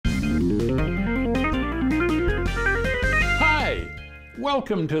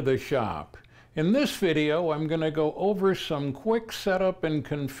Welcome to the shop. In this video, I'm going to go over some quick setup and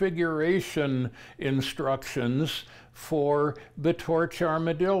configuration instructions for the Torch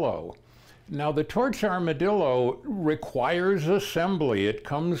Armadillo. Now, the Torch Armadillo requires assembly. It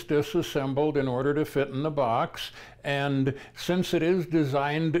comes disassembled in order to fit in the box, and since it is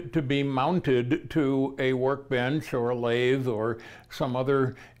designed to be mounted to a workbench or a lathe or some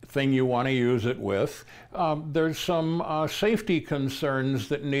other thing you want to use it with, there's some safety concerns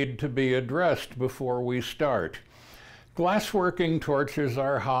that need to be addressed before we start. Glassworking torches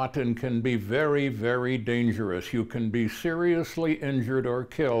are hot and can be very, very dangerous. You can be seriously injured or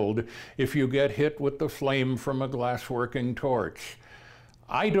killed if you get hit with the flame from a glassworking torch.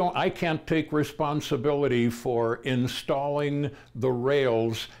 I can't take responsibility for installing the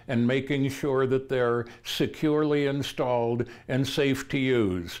rails and making sure that they're securely installed and safe to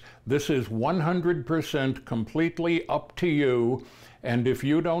use. This is 100% completely up to you. And if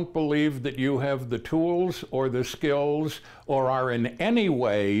you don't believe that you have the tools or the skills or are in any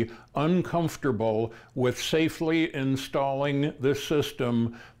way uncomfortable with safely installing this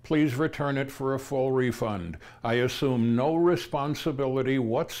system, please return it for a full refund. I assume no responsibility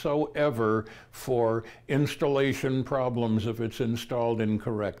whatsoever for installation problems if it's installed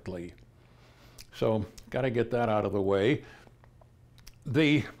incorrectly. So, got to get that out of the way.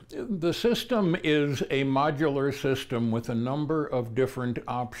 The system is a modular system with a number of different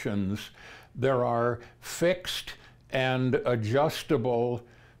options. There are fixed and adjustable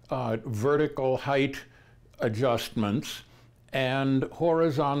vertical height adjustments and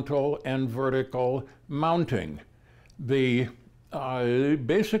horizontal and vertical mounting. Basically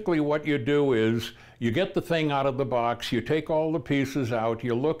what you do is you get the thing out of the box, you take all the pieces out,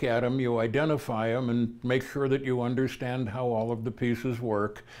 you look at them, you identify them, and make sure that you understand how all of the pieces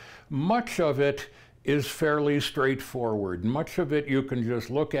work. Much of it is fairly straightforward. Much of it you can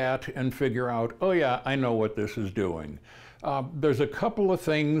just look at and figure out, oh yeah, I know what this is doing. There's a couple of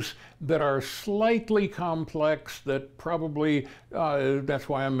things that are slightly complex that probably, that's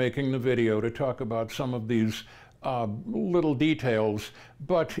why I'm making the video, to talk about some of these little details,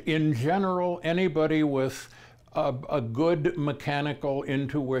 but in general, anybody with a good mechanical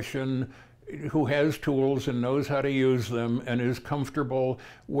intuition who has tools and knows how to use them and is comfortable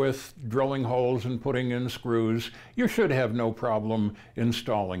with drilling holes and putting in screws, you should have no problem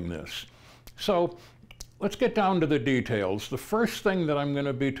installing this. So let's get down to the details. The first thing that I'm going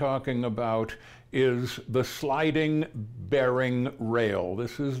to be talking about is the sliding bearing rail.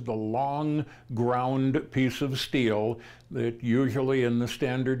 This is the long ground piece of steel that usually in the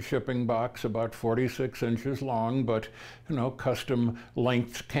standard shipping box about 46 inches long, but you know, custom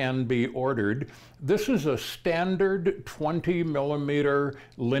lengths can be ordered. This is a standard 20 millimeter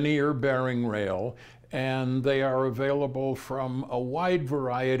linear bearing rail, and they are available from a wide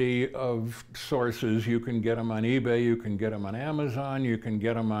variety of sources. You can get them on eBay, you can get them on Amazon, you can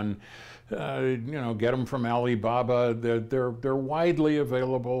get them on get them from Alibaba. They're widely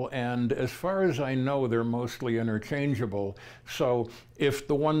available, and as far as I know, they're mostly interchangeable. So if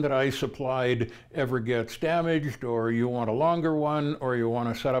the one that I supplied ever gets damaged, or you want a longer one, or you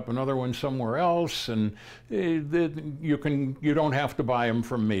want to set up another one somewhere else, and you don't have to buy them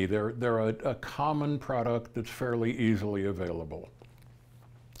from me. They're a common product that's fairly easily available.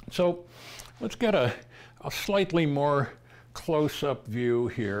 So let's get a slightly more close-up view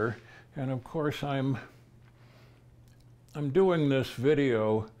here. And of course, I'm doing this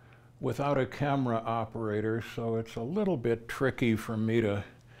video without a camera operator, so it's a little bit tricky for me to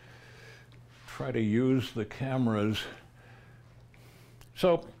try to use the cameras.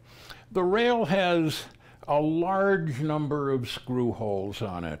 So the rail has a large number of screw holes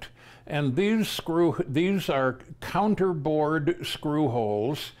on it, and these are counterbore screw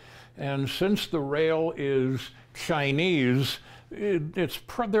holes, and since the rail is Chinese,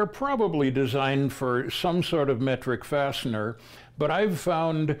 they're probably designed for some sort of metric fastener, but I've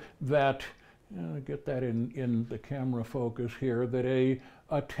found that, get that in the camera focus here, that a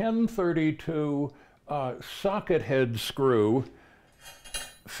 1032 socket head screw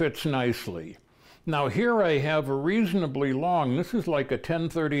fits nicely. Now here I have a reasonably long, this is like a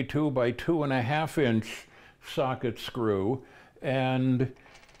 1032 by 2.5 inch socket screw, and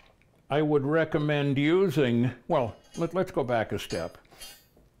I would recommend using, well, let's go back a step.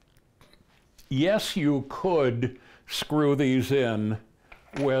 Yes, you could screw these in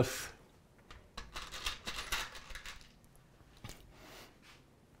with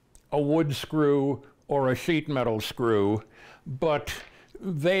a wood screw or a sheet metal screw, but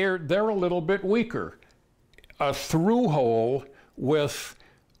they're a little bit weaker. A through hole with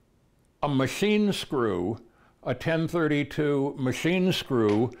a machine screw a 1032 machine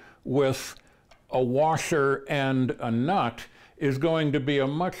screw with a washer and a nut is going to be a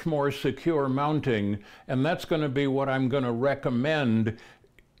much more secure mounting, and that's going to be what I'm going to recommend,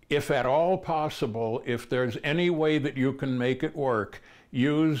 if at all possible. If there's any way that you can make it work,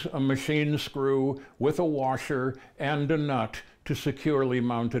 use a machine screw with a washer and a nut to securely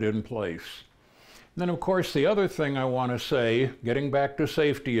mount it in place. And then, of course, the other thing I want to say, getting back to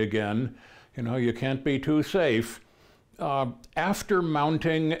safety again, you know, you can't be too safe. After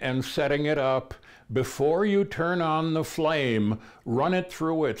mounting and setting it up, before you turn on the flame, run it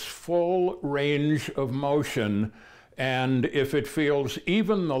through its full range of motion, and if it feels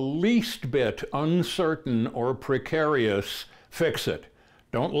even the least bit uncertain or precarious, fix it.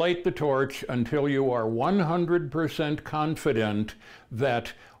 Don't light the torch until you are 100% confident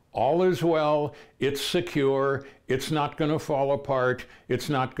that all is well, it's secure, it's not going to fall apart, it's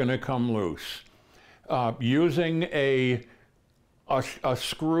not going to come loose. Using a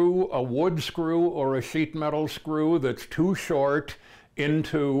screw, a wood screw or a sheet metal screw that's too short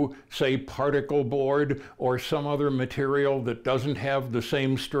into, say, particle board or some other material that doesn't have the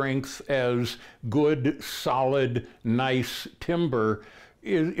same strength as good, solid, nice timber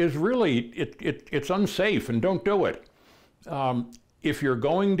is really, it's unsafe, and don't do it. If you're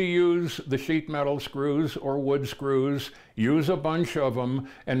going to use the sheet metal screws or wood screws, use a bunch of them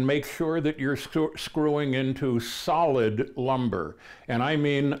and make sure that you're screwing into solid lumber. And I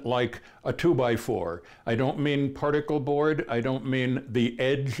mean like a 2x4. I don't mean particle board. I don't mean the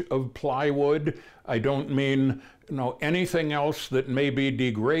edge of plywood. I don't mean anything else that may be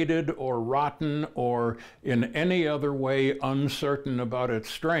degraded or rotten or in any other way uncertain about its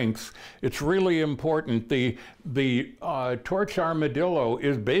strength. It's really important. The Torch Armadillo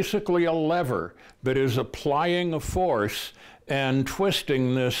is basically a lever that is applying a force and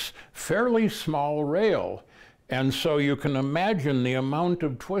twisting this fairly small rail. And so you can imagine the amount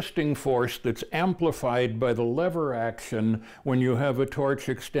of twisting force that's amplified by the lever action when you have a torch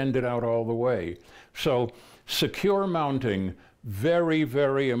extended out all the way. So secure mounting, very,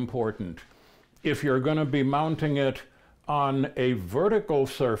 very important. If you're going to be mounting it on a vertical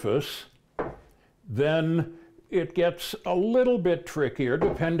surface, then it gets a little bit trickier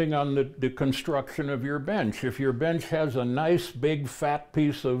depending on the construction of your bench. If your bench has a nice big fat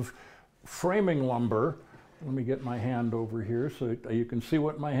piece of framing lumber, let me get my hand over here so you can see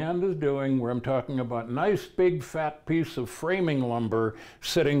what my hand is doing, where I'm talking about nice big fat piece of framing lumber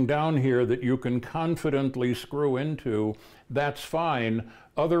sitting down here that you can confidently screw into, that's fine.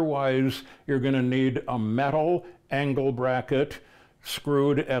 Otherwise, you're going to need a metal angle bracket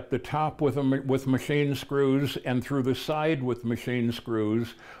screwed at the top with machine screws and through the side with machine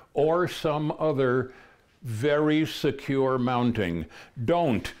screws, or some other very secure mounting.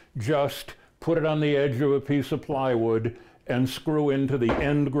 Don't just put it on the edge of a piece of plywood and screw into the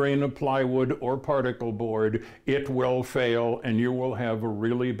end grain of plywood or particle board. It will fail and you will have a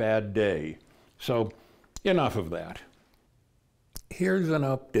really bad day. So enough of that. Here's an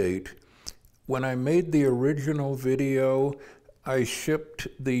update. When I made the original video, I shipped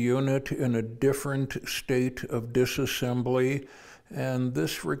the unit in a different state of disassembly, and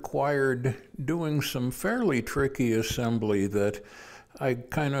this required doing some fairly tricky assembly that I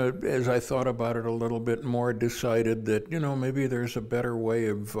kind of, as I thought about it a little bit more, decided that, maybe there's a better way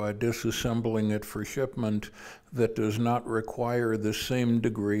of disassembling it for shipment that does not require the same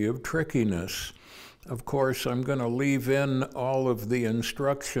degree of trickiness. Of course, I'm going to leave in all of the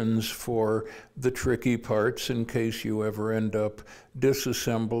instructions for the tricky parts in case you ever end up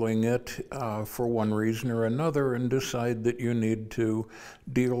disassembling it for one reason or another and decide that you need to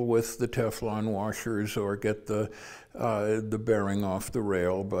deal with the Teflon washers or get the bearing off the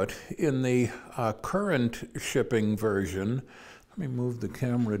rail. But in the current shipping version, let me move the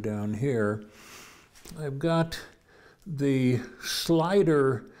camera down here, I've got the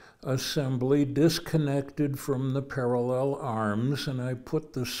slider assembly disconnected from the parallel arms, and I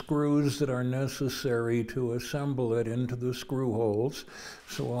put the screws that are necessary to assemble it into the screw holes.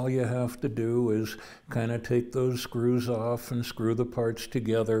 So all you have to do is kind of take those screws off and screw the parts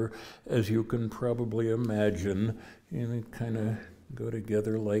together, as you can probably imagine. They kind of go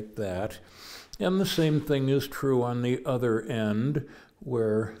together like that. And the same thing is true on the other end,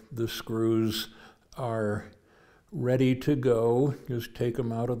 where the screws are ready to go. Just take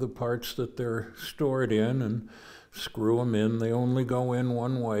them out of the parts that they're stored in and screw them in. They only go in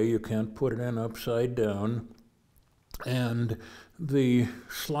one way. You can't put it in upside down. And the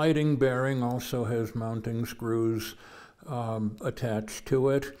sliding bearing also has mounting screws attached to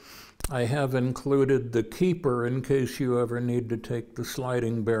it. I have included the keeper in case you ever need to take the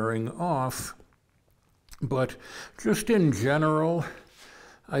sliding bearing off. But just in general,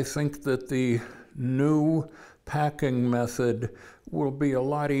 I think that the new packing method will be a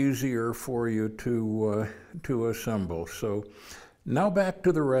lot easier for you to assemble. So now back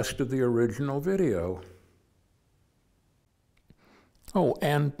to the rest of the original video. Oh,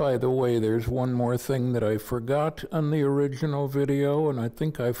 and by the way, there's one more thing that I forgot on the original video, and I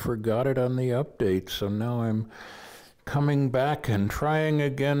think I forgot it on the update, so now I'm coming back and trying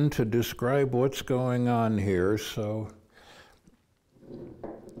again to describe what's going on here. So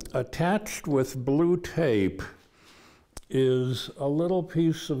attached with blue tape is a little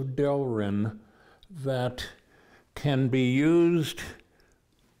piece of Delrin that can be used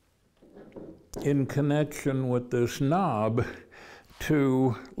in connection with this knob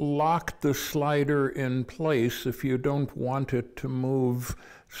to lock the slider in place if you don't want it to move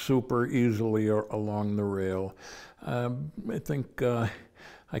super easily along the rail. I think I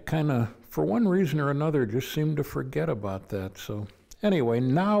kind of, for one reason or another, just seemed to forget about that. So anyway,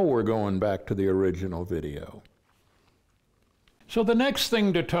 now we're going back to the original video. So the next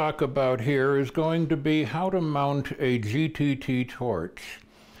thing to talk about here is going to be how to mount a GTT torch.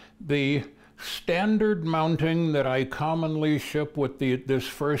 The standard mounting that I commonly ship with this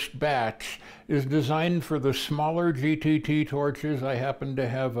first batch is designed for the smaller GTT torches. I happen to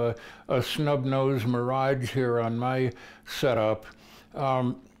have a snub-nose Mirage here on my setup.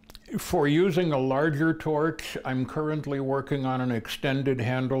 For using a larger torch, I'm currently working on an extended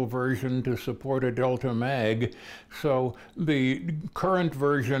handle version to support a Delta Mag. So the current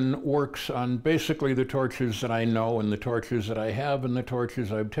version works on basically the torches that I know and the torches that I have and the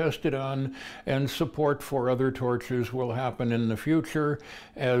torches I've tested on, and support for other torches will happen in the future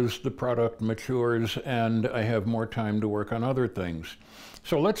as the product matures and I have more time to work on other things.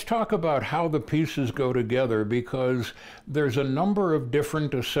 So let's talk about how the pieces go together, because there's a number of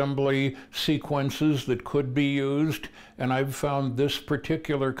different assembly sequences that could be used, and I've found this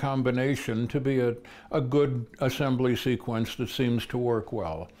particular combination to be a good assembly sequence that seems to work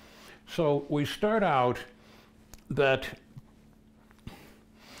well. So we start out that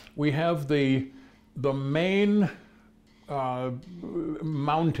we have the main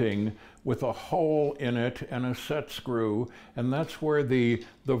mounting with a hole in it and a set screw, and that's where the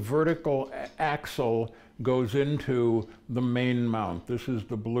vertical axle goes into the main mount. This is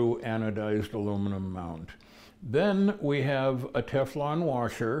the blue anodized aluminum mount. Then we have a Teflon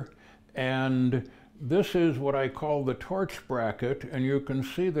washer, and this is what I call the torch bracket, and you can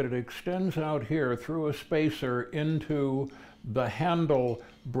see that it extends out here through a spacer into the handle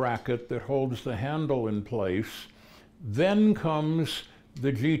bracket that holds the handle in place. Then comes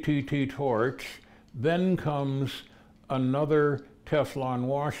the GTT torch, then comes another Teflon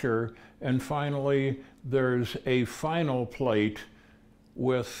washer, and finally there's a final plate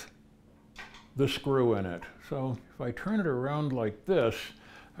with the screw in it. So if I turn it around like this,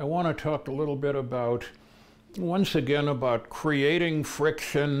 I want to talk a little bit about, once again, about creating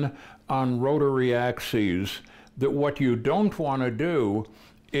friction on rotary axes. That what you don't want to do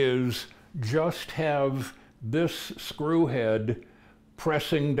is just have this screw head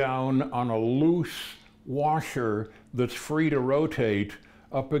pressing down on a loose washer that's free to rotate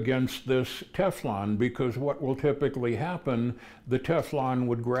up against this Teflon, because what will typically happen, the Teflon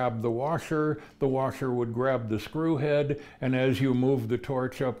would grab the washer would grab the screw head, and as you move the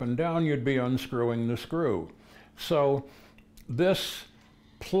torch up and down, you'd be unscrewing the screw. So this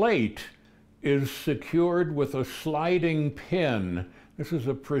plate is secured with a sliding pin. This is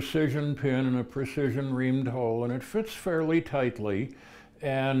a precision pin and a precision reamed hole, and it fits fairly tightly.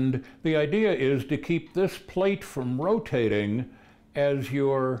 And the idea is to keep this plate from rotating as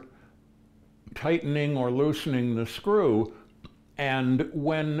you're tightening or loosening the screw. And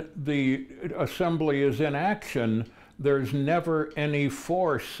when the assembly is in action, there's never any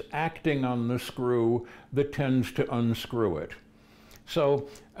force acting on the screw that tends to unscrew it. So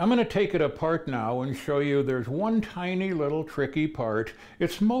I'm going to take it apart now and show you there's one tiny little tricky part.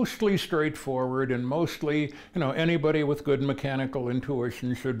 It's mostly straightforward, and mostly, anybody with good mechanical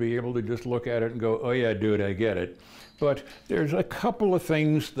intuition should be able to just look at it and go, oh yeah, dude, I get it. But there's a couple of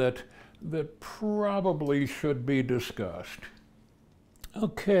things that probably should be discussed.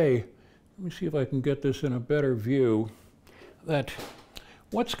 Okay, let me see if I can get this in a better view. That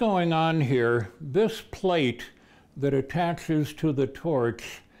what's going on here, this plate that attaches to the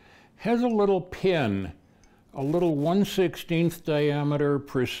torch has a little pin, a little 1/16 diameter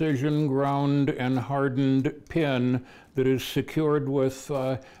precision ground and hardened pin that is secured with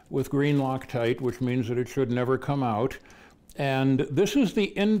green Loctite, which means that it should never come out. And this is the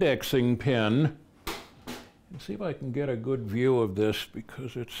indexing pin. Let's see if I can get a good view of this,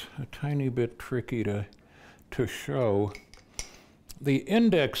 because it's a tiny bit tricky to to show. The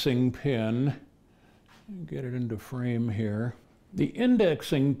indexing pin, get it into frame here. The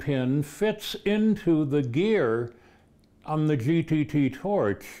indexing pin fits into the gear on the GTT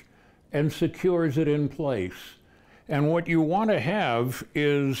torch and secures it in place. And what you want to have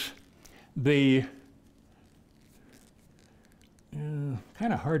is the,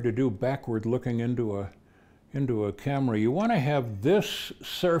 kind of hard to do backward looking into a camera. You want to have this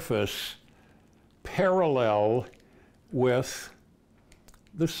surface parallel with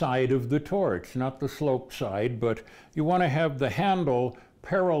the side of the torch, not the sloped side, but you want to have the handle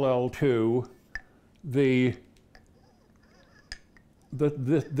parallel to this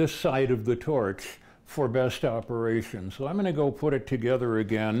side of the torch for best operation. So I'm going to go put it together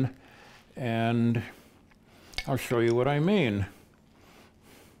again, and I'll show you what I mean.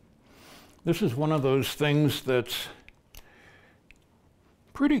 This is one of those things that's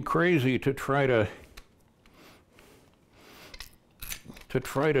pretty crazy to try to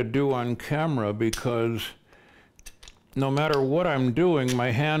do on camera, because no matter what I'm doing,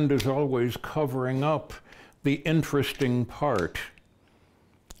 my hand is always covering up the interesting part.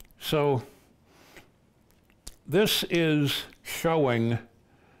 So this is showing,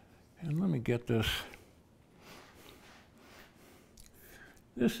 and let me get this.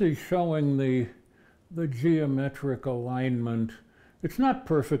 This is showing the geometric alignment. It's not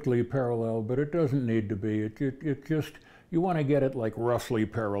perfectly parallel, but it doesn't need to be. It just, you want to get it like roughly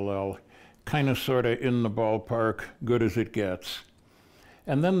parallel, kind of sort of in the ballpark, good as it gets.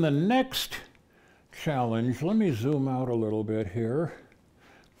 And then the next challenge, let me zoom out a little bit here.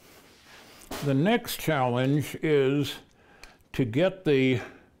 The next challenge is to get the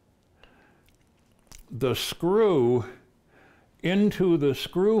screw into the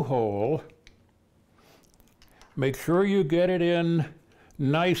screw hole. Make sure you get it in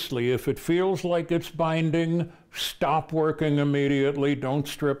nicely. If it feels like it's binding, stop working immediately. Don't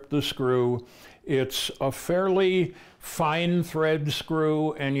strip the screw. It's a fairly fine thread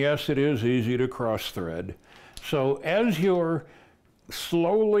screw, and yes, it is easy to cross thread. So as you're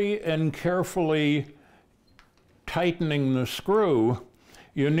slowly and carefully tightening the screw,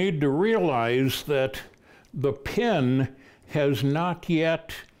 you need to realize that the pin has not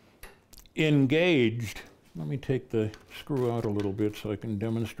yet engaged. Let me take the screw out a little bit so I can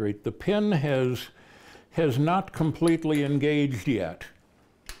demonstrate. The pin has not completely engaged yet.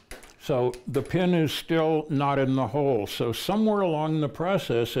 So the pin is still not in the hole. So somewhere along the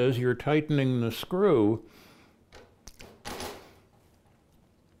process, as you're tightening the screw,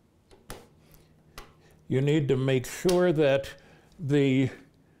 you need to make sure that the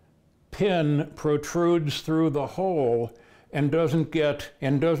pin protrudes through the hole and doesn't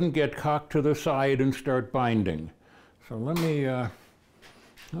get cocked to the side and start binding. So let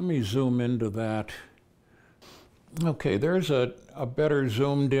me zoom into that. Okay, there's a better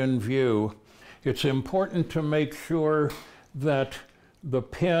zoomed in view. It's important to make sure that the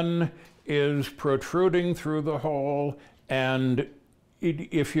pin is protruding through the hole, and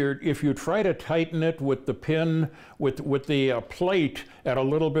if you try to tighten it with the pin, with the plate at a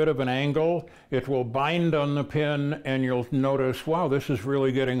little bit of an angle, it will bind on the pin, and you'll notice, wow, this is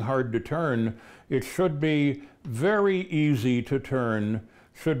really getting hard to turn. It should be very easy to turn.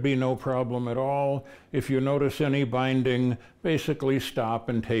 Should be no problem at all. If you notice any binding, basically stop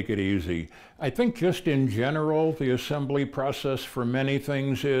and take it easy. I think just in general, the assembly process for many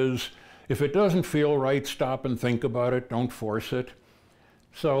things is, if it doesn't feel right, stop and think about it, don't force it.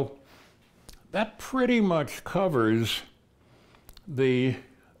 So that pretty much covers the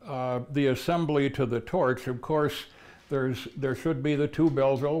assembly to the torch. Of course, there should be the two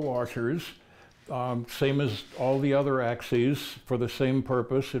Belleville washers, same as all the other axes, for the same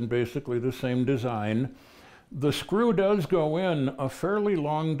purpose and basically the same design. The screw does go in a fairly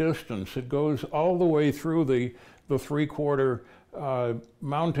long distance. It goes all the way through the 3/4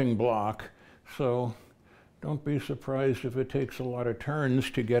 mounting block. So don't be surprised if it takes a lot of turns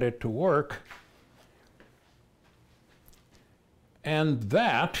to get it to work. And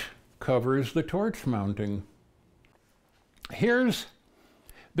that covers the torch mounting. Here's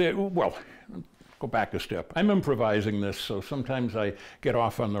the, well, go back a step. I'm improvising this, so sometimes I get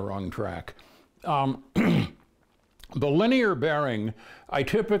off on the wrong track. The linear bearing, I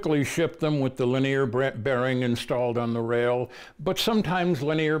typically ship them with the linear bearing installed on the rail, but sometimes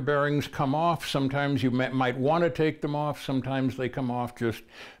linear bearings come off. Sometimes you might want to take them off. Sometimes they come off just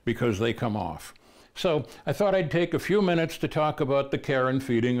because they come off. So I thought I'd take a few minutes to talk about the care and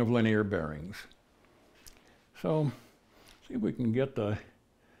feeding of linear bearings. So see if we can get the,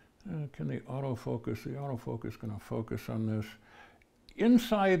 can the autofocus is going to focus on this.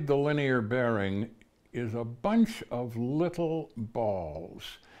 Inside the linear bearing, is a bunch of little balls.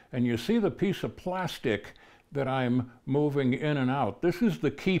 And you see the piece of plastic that I'm moving in and out. This is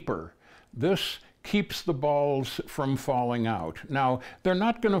the keeper. This keeps the balls from falling out. Now, they're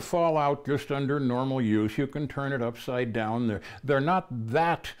not going to fall out just under normal use. You can turn it upside down. They're not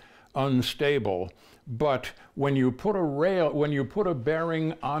that unstable. But when you put a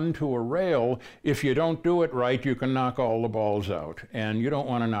bearing onto a rail, if you don't do it right, you can knock all the balls out. And you don't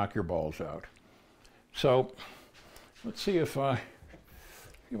want to knock your balls out. So let's see if I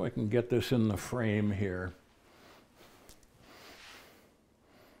can get this in the frame here.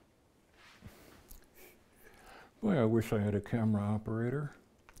 Boy, I wish I had a camera operator.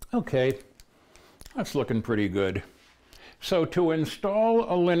 Okay, that's looking pretty good. So to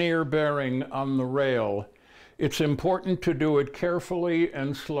install a linear bearing on the rail, it's important to do it carefully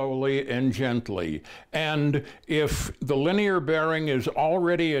and slowly and gently. And if the linear bearing is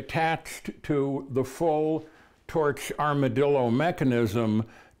already attached to the full Torch Armadillo mechanism,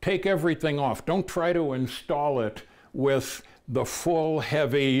 take everything off. Don't try to install it with the full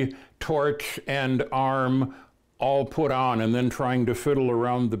heavy torch and arm all put on and then trying to fiddle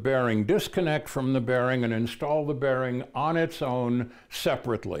around the bearing. Disconnect from the bearing and install the bearing on its own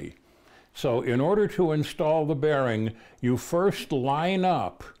separately. So in order to install the bearing, you first line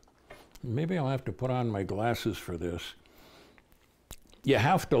up. Maybe I'll have to put on my glasses for this. You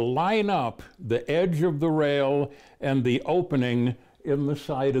have to line up the edge of the rail and the opening in the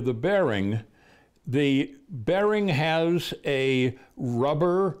side of the bearing. The bearing has a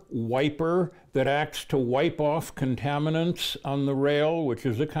rubber wiper that acts to wipe off contaminants on the rail, which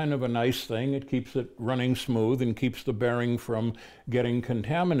is a kind of a nice thing. It keeps it running smooth and keeps the bearing from getting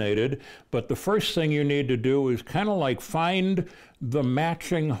contaminated. But the first thing you need to do is kind of like find the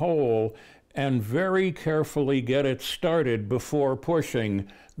matching hole and very carefully get it started before pushing.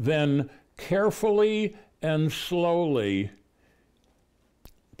 Then carefully and slowly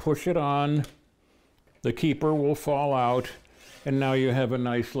push it on. The keeper will fall out, and now you have a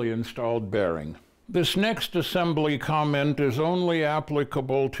nicely installed bearing. This next assembly comment is only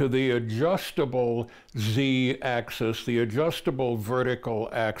applicable to the adjustable Z-axis, the adjustable vertical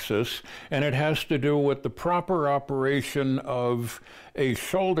axis, and it has to do with the proper operation of a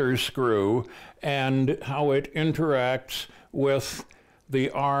shoulder screw and how it interacts with the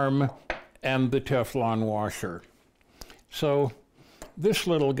arm and the Teflon washer. So this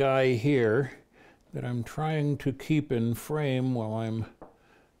little guy here that I'm trying to keep in frame while I'm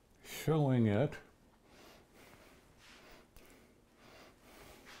showing it.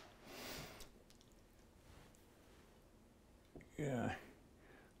 Yeah,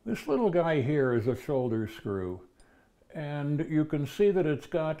 this little guy here is a shoulder screw, and you can see that it's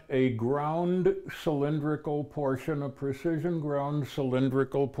got a ground cylindrical portion, a precision ground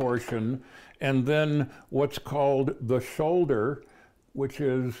cylindrical portion, and then what's called the shoulder, which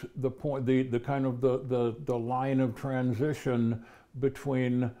is the point, the kind of the line of transition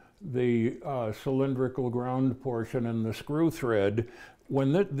between the cylindrical ground portion and the screw thread.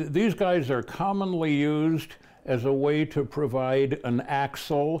 When these guys are commonly used as a way to provide an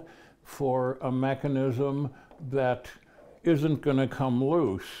axle for a mechanism that isn't going to come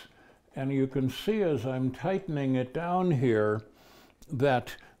loose. And you can see as I'm tightening it down here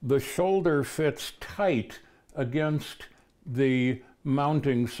that the shoulder fits tight against the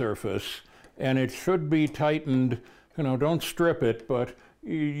mounting surface, and it should be tightened, you know, don't strip it, but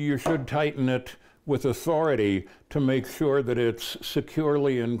you should tighten it with authority to make sure that it's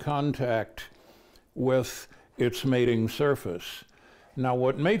securely in contact with its mating surface. Now,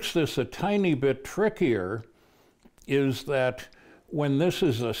 what makes this a tiny bit trickier is that when this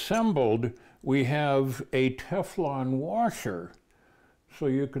is assembled, we have a Teflon washer. So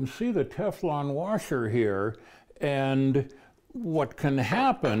you can see the Teflon washer here, and what can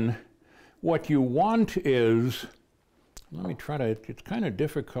happen, what you want is, let me try to, it's kind of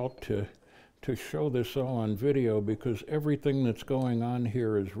difficult to show this all on video because everything that's going on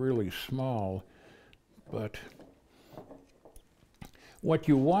here is really small, but what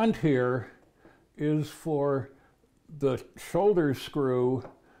you want here is for the shoulder screw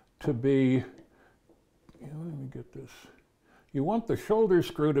to be, let me get this. You want the shoulder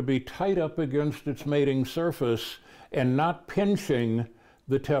screw to be tight up against its mating surface and not pinching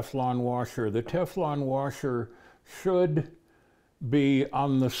the Teflon washer. The Teflon washer should be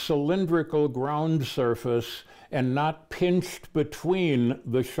on the cylindrical ground surface and not pinched between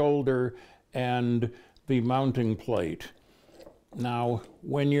the shoulder and the mounting plate. Now,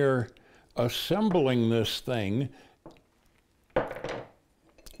 when you're assembling this thing,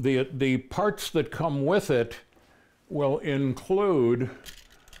 the parts that come with it will include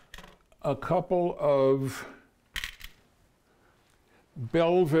a couple of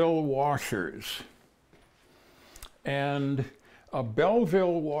Belleville washers. And a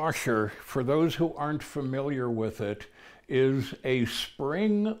Belleville washer, for those who aren't familiar with it, is a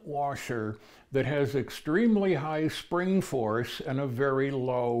spring washer that has extremely high spring force and a very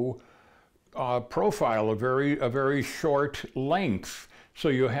low profile, a very short length. So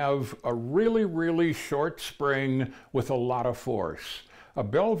you have a really, really short spring with a lot of force. A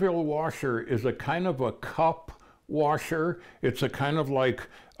Belleville washer is a kind of a cup washer. It's a kind of like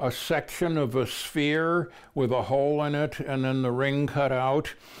a section of a sphere with a hole in it and then the ring cut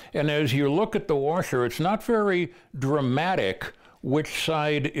out. And as you look at the washer, it's not very dramatic which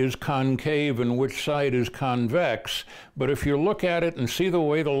side is concave and which side is convex, but if you look at it and see the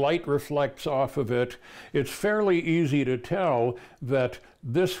way the light reflects off of it, it's fairly easy to tell that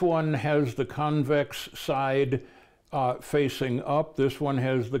this one has the convex side facing up, this one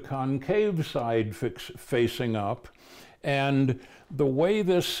has the concave side facing up, and the way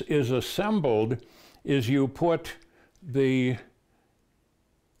this is assembled is you put the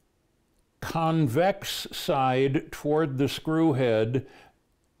convex side toward the screw head,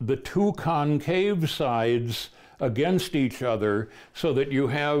 the two concave sides against each other, so that you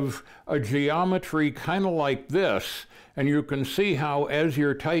have a geometry kind of like this, and you can see how as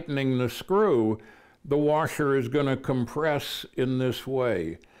you're tightening the screw, the washer is going to compress in this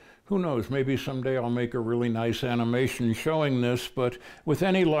way. Who knows, maybe someday I'll make a really nice animation showing this, but with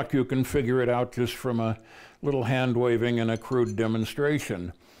any luck you can figure it out just from a little hand waving and a crude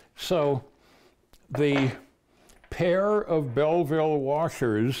demonstration. So the pair of Belleville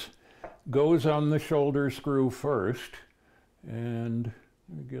washers goes on the shoulder screw first, and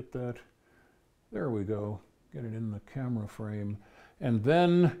let me get that, there we go, get it in the camera frame, and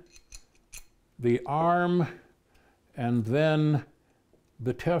then the arm, and then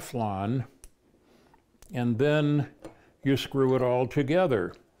the Teflon, and then you screw it all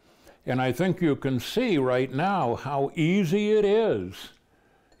together. And I think you can see right now how easy it is.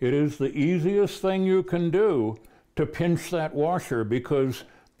 It is the easiest thing you can do to pinch that washer, because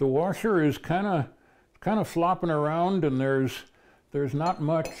the washer is kind of flopping around, and there's not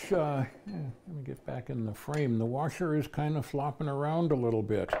much, let me get back in the frame. The washer is kind of flopping around a little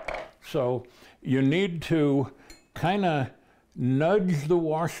bit. So you need to kind of nudge the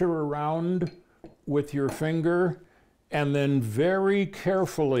washer around with your finger, and then very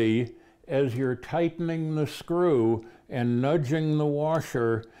carefully, as you're tightening the screw and nudging the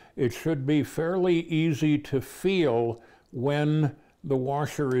washer, it should be fairly easy to feel when the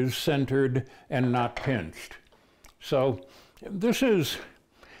washer is centered and not pinched. So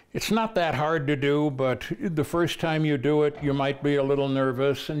it's not that hard to do, but the first time you do it, you might be a little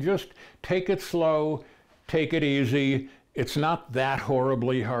nervous, and just take it slow, take it easy. It's not that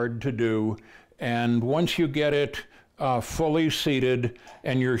horribly hard to do, and once you get it fully seated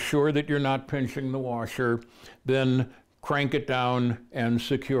and you're sure that you're not pinching the washer, then crank it down and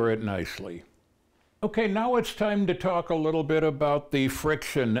secure it nicely. Okay, now it's time to talk a little bit about the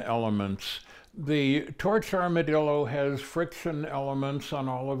friction elements. The Torch Armadillo has friction elements on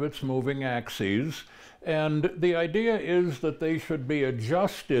all of its moving axes, and the idea is that they should be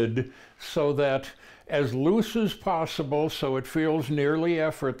adjusted so that as loose as possible, so it feels nearly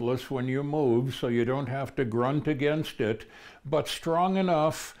effortless when you move, so you don't have to grunt against it, but strong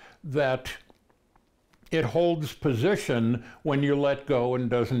enough that it holds position when you let go and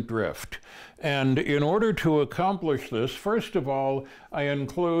doesn't drift. And in order to accomplish this, first of all, I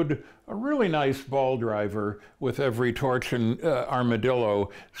include a really nice ball driver with every Torch and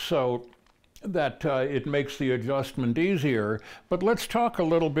Armadillo, so that it makes the adjustment easier. But let's talk a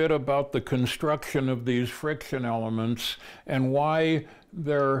little bit about the construction of these friction elements and why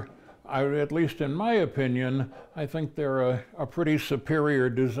they're, at least in my opinion, I think they're a pretty superior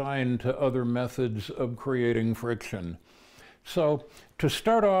design to other methods of creating friction. So to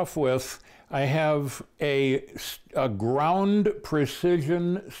start off with, I have a ground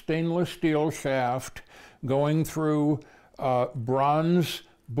precision stainless steel shaft going through bronze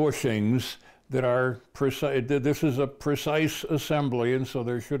bushings that are precise. This is a precise assembly, and so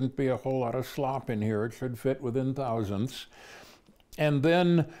there shouldn't be a whole lot of slop in here. It should fit within thousandths. And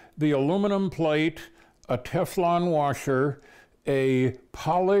then the aluminum plate, a Teflon washer, a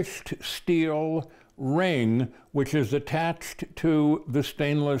polished steel ring, which is attached to the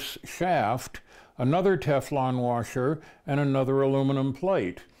stainless shaft, another Teflon washer, and another aluminum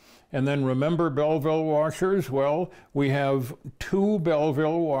plate. And then remember Belleville washers? Well, we have 2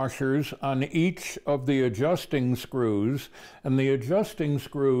 Belleville washers on each of the adjusting screws, and the adjusting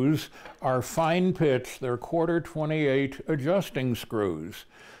screws are fine pitch. They're 1/4 28 adjusting screws.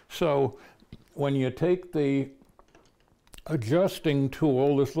 So when you take the adjusting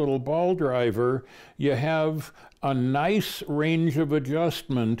tool, this little ball driver, you have a nice range of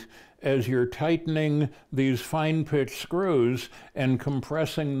adjustment as you're tightening these fine pitch screws and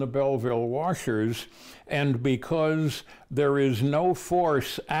compressing the Belleville washers. And because there is no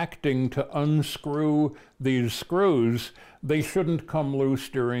force acting to unscrew these screws, they shouldn't come loose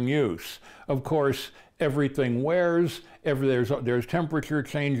during use. Of course, everything wears, there's temperature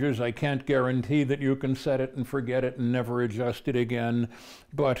changes. I can't guarantee that you can set it and forget it and never adjust it again,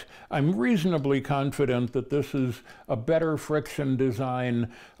 but I'm reasonably confident that this is a better friction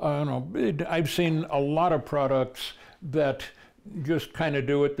design. I've seen a lot of products that just kind of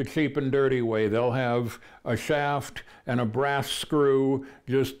do it the cheap and dirty way. They'll have a shaft and a brass screw,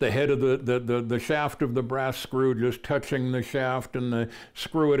 just the head of the shaft of the brass screw just touching the shaft, and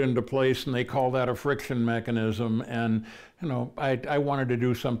screw it into place, and they call that a friction mechanism. And I wanted to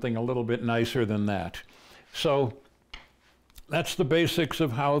do something a little bit nicer than that. So that's the basics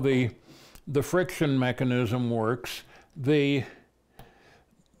of how the friction mechanism works. The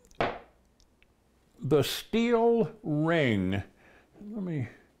steel ring, let me,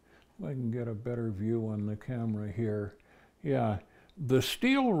 if I can get a better view on the camera here. Yeah, the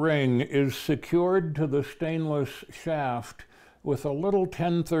steel ring is secured to the stainless shaft with a little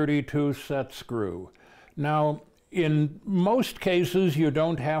 1032 set screw. Now, in most cases, you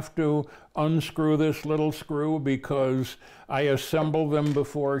don't have to unscrew this little screw because I assemble them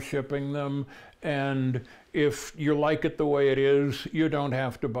before shipping them, and if you like it the way it is, you don't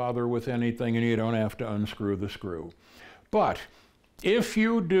have to bother with anything, and you don't have to unscrew the screw. But if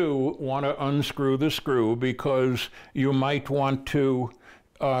you do want to unscrew the screw because you might want to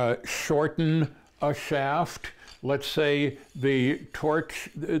shorten a shaft, let's say the torch,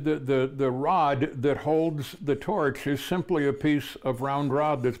 the rod that holds the torch is simply a piece of round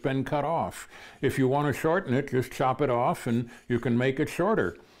rod that's been cut off. If you want to shorten it, just chop it off and you can make it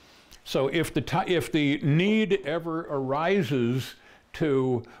shorter. So if the need ever arises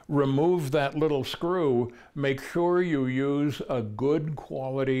to remove that little screw, make sure you use a good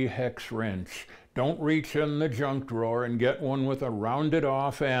quality hex wrench. Don't reach in the junk drawer and get one with a rounded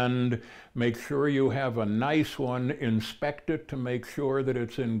off end. Make sure you have a nice one. Inspect it to make sure that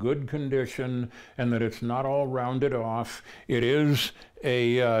it's in good condition and that it's not all rounded off. It is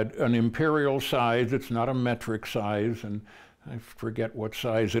an imperial size. It's not a metric size, and I forget what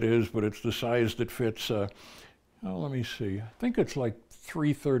size it is, but it's the size that fits, let me see. I think it's like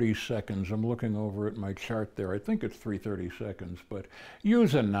 3/32. I'm looking over at my chart there. I think it's 3/32, but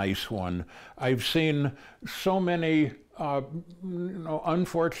use a nice one. I've seen so many,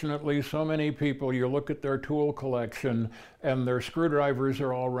 unfortunately, so many people, you look at their tool collection and their screwdrivers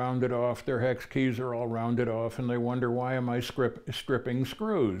are all rounded off, their hex keys are all rounded off, and they wonder, why am I stripping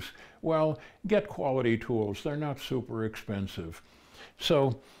screws? Well, get quality tools. They're not super expensive.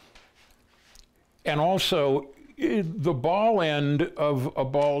 So, and also, the ball end of a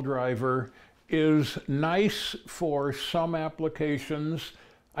ball driver is nice for some applications.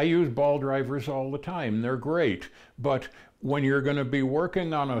 I use ball drivers all the time. They're great. But when you're going to be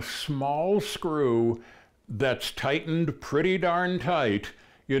working on a small screw that's tightened pretty darn tight,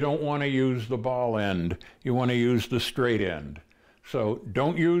 you don't want to use the ball end. You want to use the straight end. So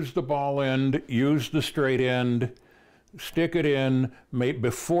don't use the ball end, use the straight end. Stick it in.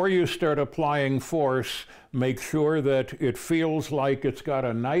 Before you start applying force, make sure that it feels like it's got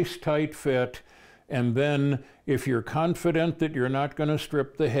a nice tight fit, and then if you're confident that you're not going to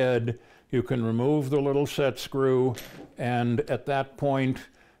strip the head, you can remove the little set screw, and at that point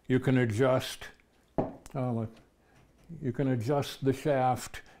you can adjust the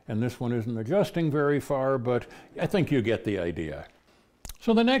shaft, and this one isn't adjusting very far, but I think you get the idea.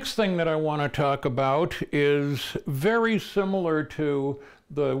 So the next thing that I want to talk about is very similar to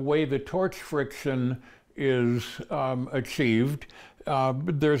the way the torch friction is achieved.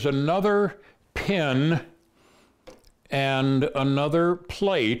 There's another pin and another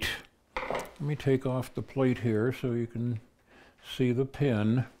plate. Let me take off the plate here so you can see the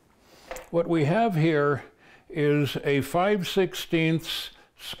pin. What we have here is a 5/16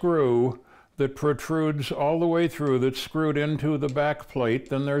 screw that protrudes all the way through, that's screwed into the back plate.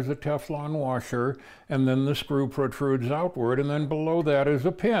 Then there's a Teflon washer, and then the screw protrudes outward, and then below that is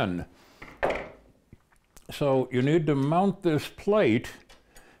a pin. So you need to mount this plate,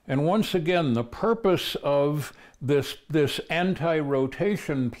 and once again, the purpose of this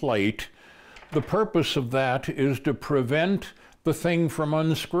anti-rotation plate, the purpose of that is to prevent the thing from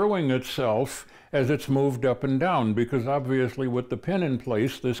unscrewing itself as it's moved up and down, because obviously with the pin in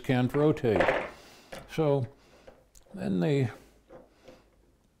place, this can't rotate. So then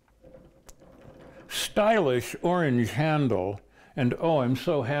stylish orange handle, and oh, I'm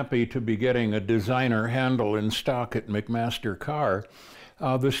so happy to be getting a designer handle in stock at McMaster Carr.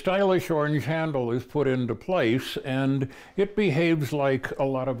 The stylish orange handle is put into place, and it behaves like a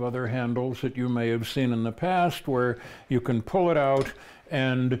lot of other handles that you may have seen in the past, where you can pull it out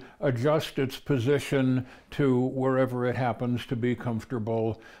and adjust its position to wherever it happens to be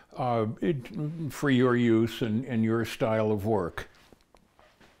comfortable for your use and your style of work.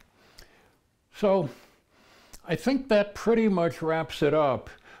 So I think that pretty much wraps it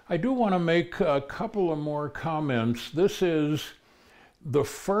up. I do want to make a couple of more comments. This is the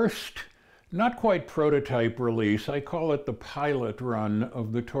first, not quite prototype release, I call it the pilot run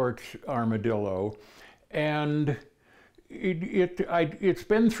of the Torch Armadillo. And it's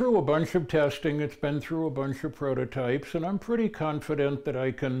been through a bunch of testing, it's been through a bunch of prototypes, and I'm pretty confident that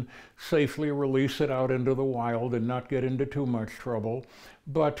I can safely release it out into the wild and not get into too much trouble.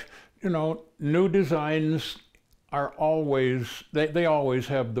 But, you know, new designs are always, they always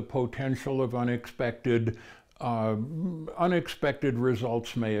have the potential of unexpected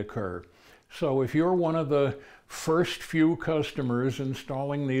results may occur. So if you're one of the first few customers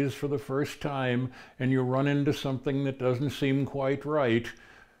installing these for the first time and you run into something that doesn't seem quite right,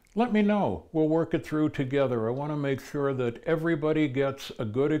 let me know. We'll work it through together. I want to make sure that everybody gets a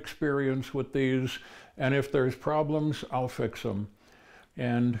good experience with these, and if there's problems, I'll fix them.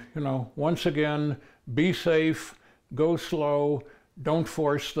 And, you know, once again, be safe, go slow, don't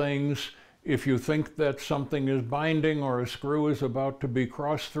force things. If you think that something is binding or a screw is about to be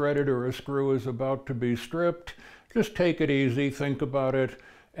cross-threaded or a screw is about to be stripped, just take it easy, think about it,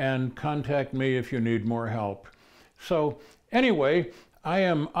 and contact me if you need more help. So anyway, I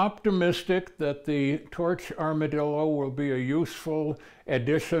am optimistic that the Torch Armadillo will be a useful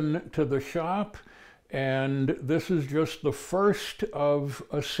addition to the shop, and this is just the first of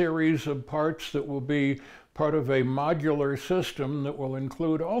a series of parts that will be part of a modular system that will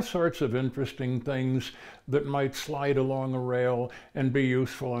include all sorts of interesting things that might slide along a rail and be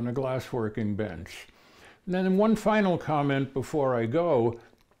useful on a glassworking bench. And then one final comment before I go.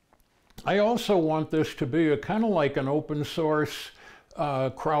 I also want this to be a kind of like an open source,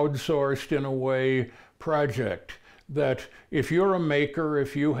 crowdsourced in a way, project. That if you're a maker,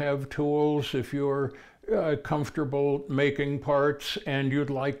 if you have tools, if you're comfortable making parts and you'd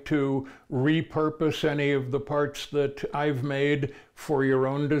like to repurpose any of the parts that I've made for your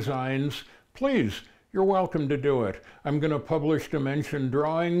own designs, please, you're welcome to do it. I'm going to publish dimension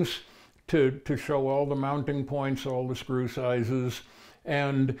drawings to show all the mounting points, all the screw sizes.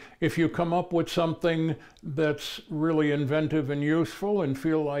 And if you come up with something that's really inventive and useful and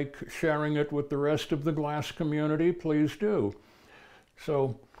feel like sharing it with the rest of the glass community, please do.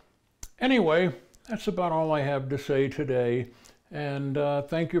 So anyway, that's about all I have to say today. And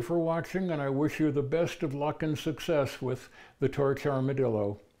thank you for watching, and I wish you the best of luck and success with the Torch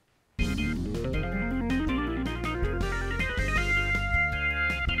Armadillo.